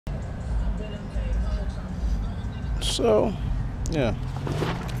So, yeah.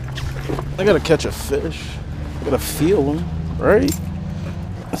 I gotta catch a fish. I gotta feel them, right?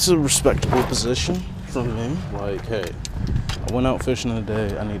 That's a respectable position from me. Like, hey, I went out fishing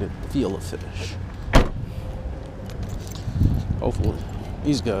today. I need to feel a fish. Hopefully,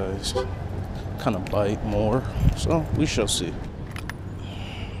 these guys kind of bite more. So, we shall see.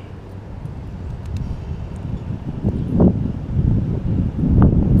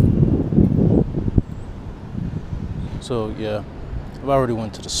 So, yeah, I've already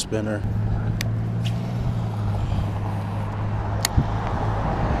went to the spinner.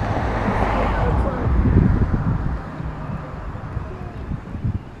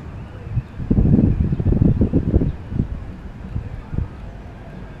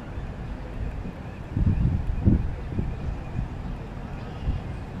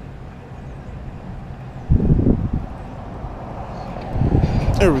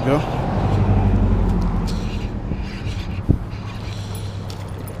 There we go.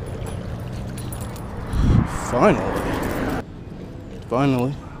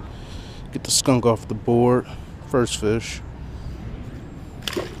 Finally, get the skunk off the board. First fish.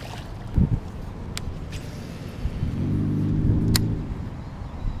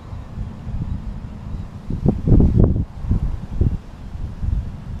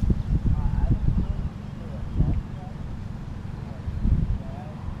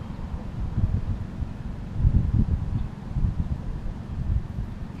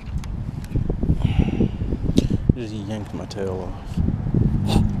 Just yanked my tail off.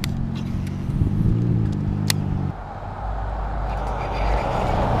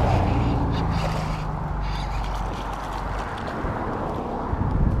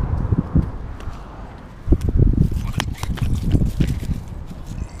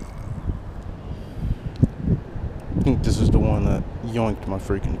 I think this is the one that yoinked my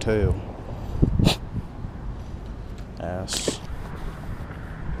freaking tail. Ass.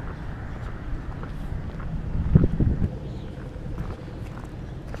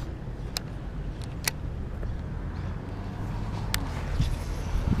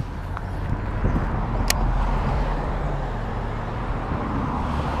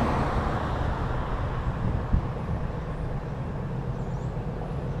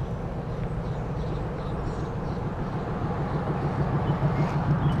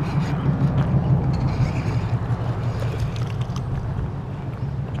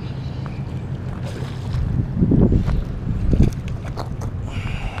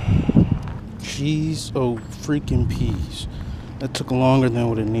 Jeez, oh freaking peas. That took longer than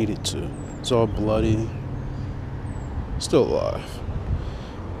what it needed to. It's all bloody. Still alive.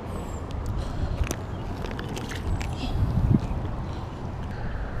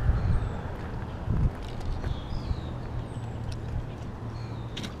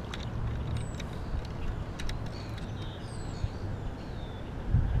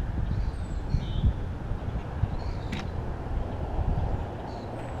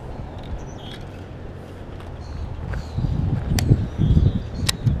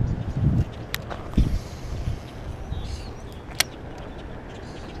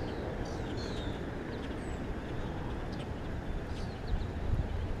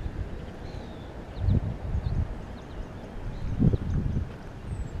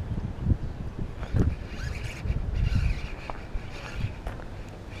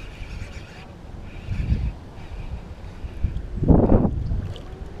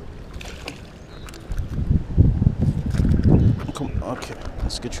 Okay,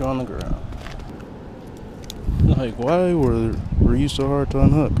 let's get you on the ground. Like, why were you so hard to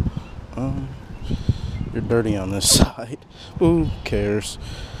unhook? You're dirty on this side. Who cares?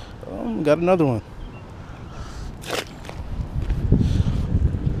 Got another one.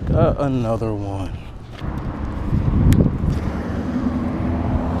 Got another one.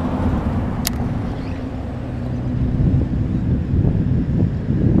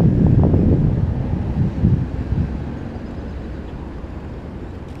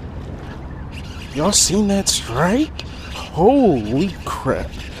 Y'all seen that strike? Holy crap.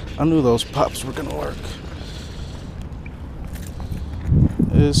 I knew those pops were gonna work.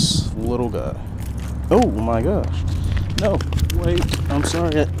 This little guy. Oh my gosh. No, wait, I'm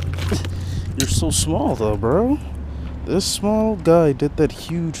sorry. You're so small though, bro. This small guy did that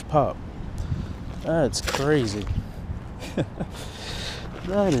huge pop. That's crazy.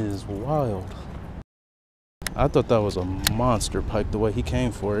 That is wild. I thought that was a monster pike the way he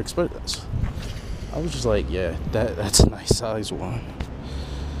came for it. I was just like, yeah, that's a nice size one.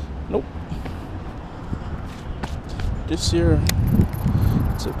 Nope. This here,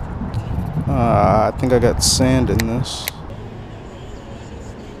 I think I got sand in this.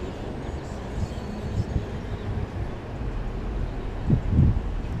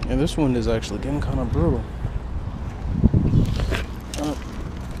 this wind is actually getting kind of brutal.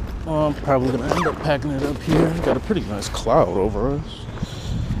 Well, I'm probably gonna end up packing it up here. Got a pretty nice cloud over us,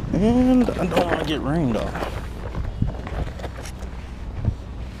 and I don't want to get rained on.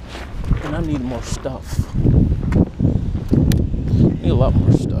 And I need more stuff. I need a lot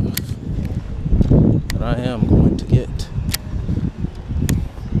more stuff that I am going to get.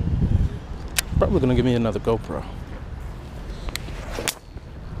 Probably gonna give me another GoPro.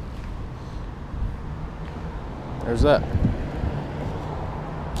 There's that.